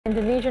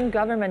Indonesian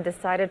government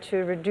decided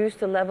to reduce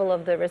the level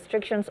of the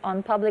restrictions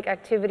on public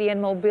activity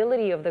and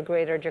mobility of the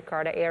greater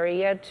Jakarta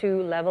area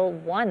to level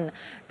 1.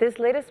 This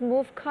latest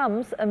move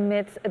comes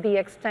amidst the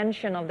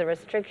extension of the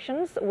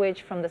restrictions,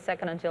 which from the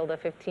 2nd until the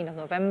 15th of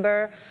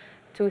November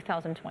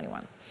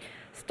 2021.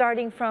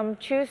 Starting from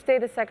Tuesday,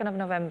 the 2nd of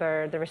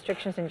November, the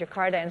restrictions in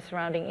Jakarta and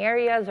surrounding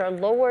areas are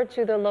lowered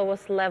to the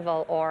lowest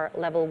level, or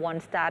level 1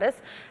 status,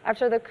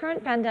 after the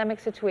current pandemic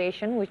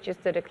situation, which is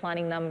the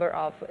declining number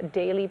of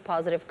daily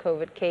positive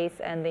COVID case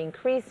and the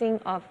increasing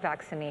of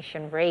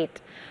vaccination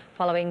rate.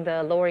 Following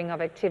the lowering of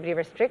activity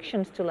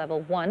restrictions to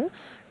level 1,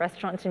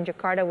 restaurants in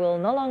Jakarta will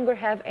no longer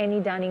have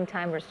any dining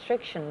time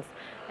restrictions,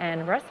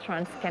 and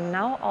restaurants can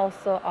now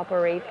also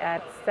operate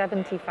at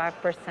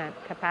 75%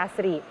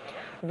 capacity.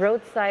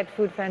 Roadside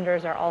food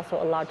vendors are also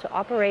allowed to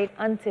operate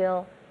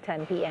until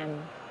 10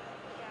 p.m.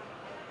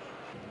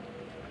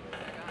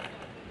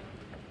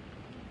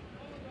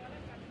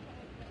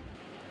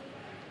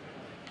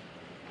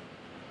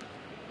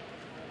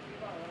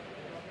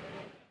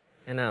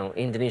 And now,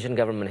 Indonesian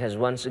government has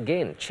once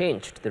again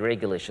changed the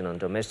regulation on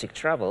domestic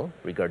travel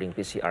regarding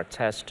PCR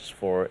tests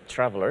for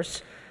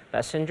travelers.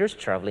 Passengers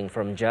traveling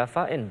from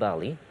Java and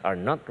Bali are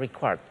not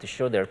required to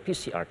show their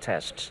PCR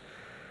tests.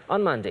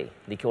 On Monday,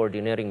 the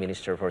Coordinating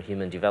Minister for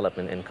Human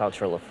Development and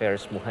Cultural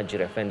Affairs, Muhajir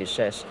Effendi,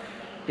 says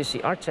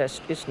PCR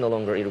test is no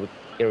longer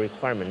a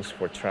requirement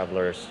for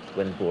travelers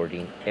when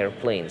boarding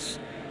airplanes.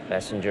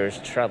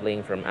 Passengers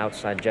traveling from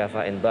outside Java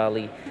and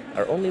Bali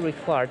are only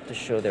required to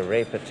show their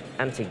rapid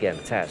antigen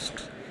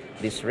tests.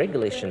 This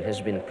regulation has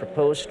been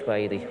proposed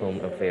by the Home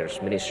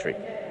Affairs Ministry.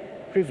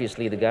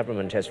 Previously, the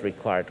government has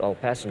required all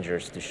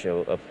passengers to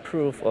show a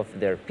proof of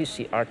their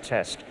PCR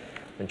test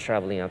when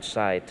traveling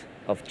outside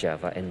of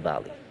Java and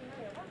Bali.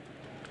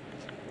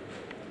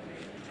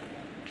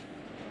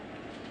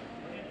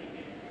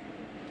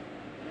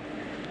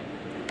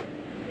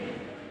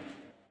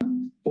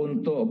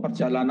 Untuk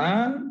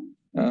perjalanan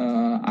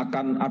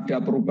akan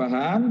ada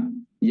perubahan,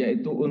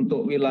 yaitu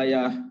untuk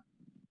wilayah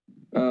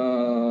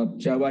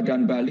Jawa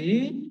dan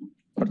Bali,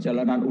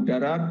 perjalanan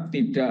udara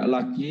tidak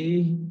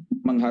lagi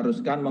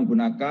mengharuskan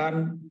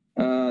menggunakan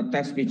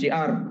tes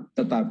PCR,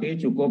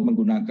 tetapi cukup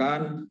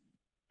menggunakan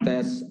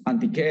tes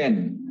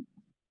antigen,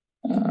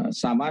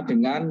 sama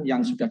dengan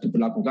yang sudah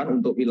diberlakukan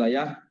untuk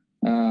wilayah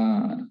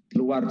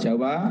luar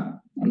Jawa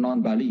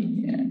non-Bali,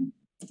 ya.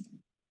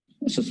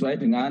 Sesuai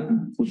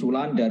dengan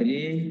usulan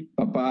dari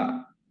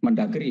Bapak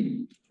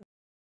Mendagri.